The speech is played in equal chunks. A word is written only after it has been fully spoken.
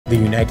The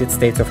United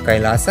States of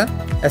KAILASA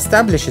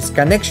establishes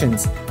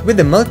connections with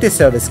the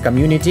multi-service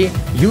community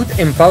youth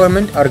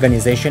empowerment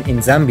organization in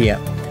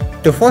Zambia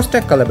to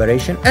foster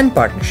collaboration and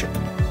partnership.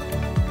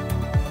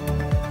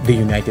 The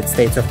United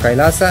States of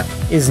KAILASA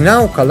is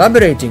now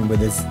collaborating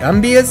with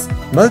Zambia's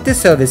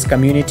multi-service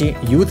community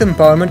youth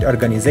empowerment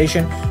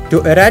organization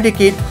to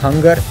eradicate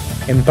hunger,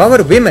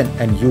 empower women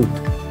and youth,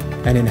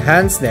 and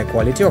enhance their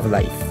quality of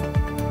life.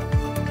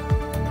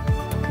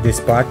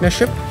 This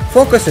partnership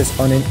focuses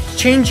on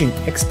exchanging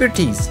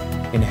expertise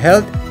in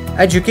health,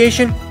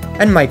 education,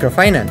 and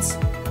microfinance.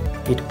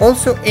 It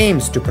also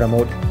aims to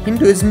promote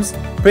Hinduism's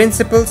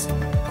principles,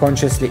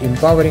 consciously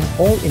empowering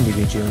all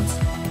individuals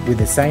with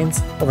the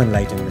science of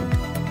enlightenment.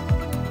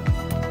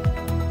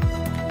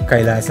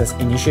 KAILASA's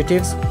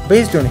initiatives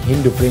based on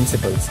Hindu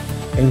principles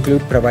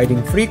include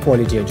providing free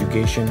quality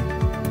education,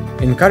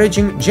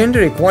 encouraging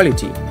gender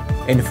equality,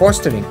 and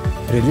fostering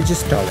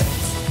religious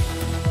tolerance.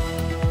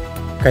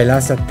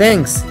 KAILASA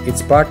thanks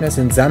its partners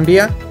in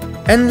Zambia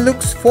and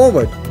looks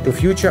forward to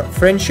future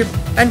friendship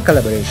and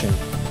collaboration.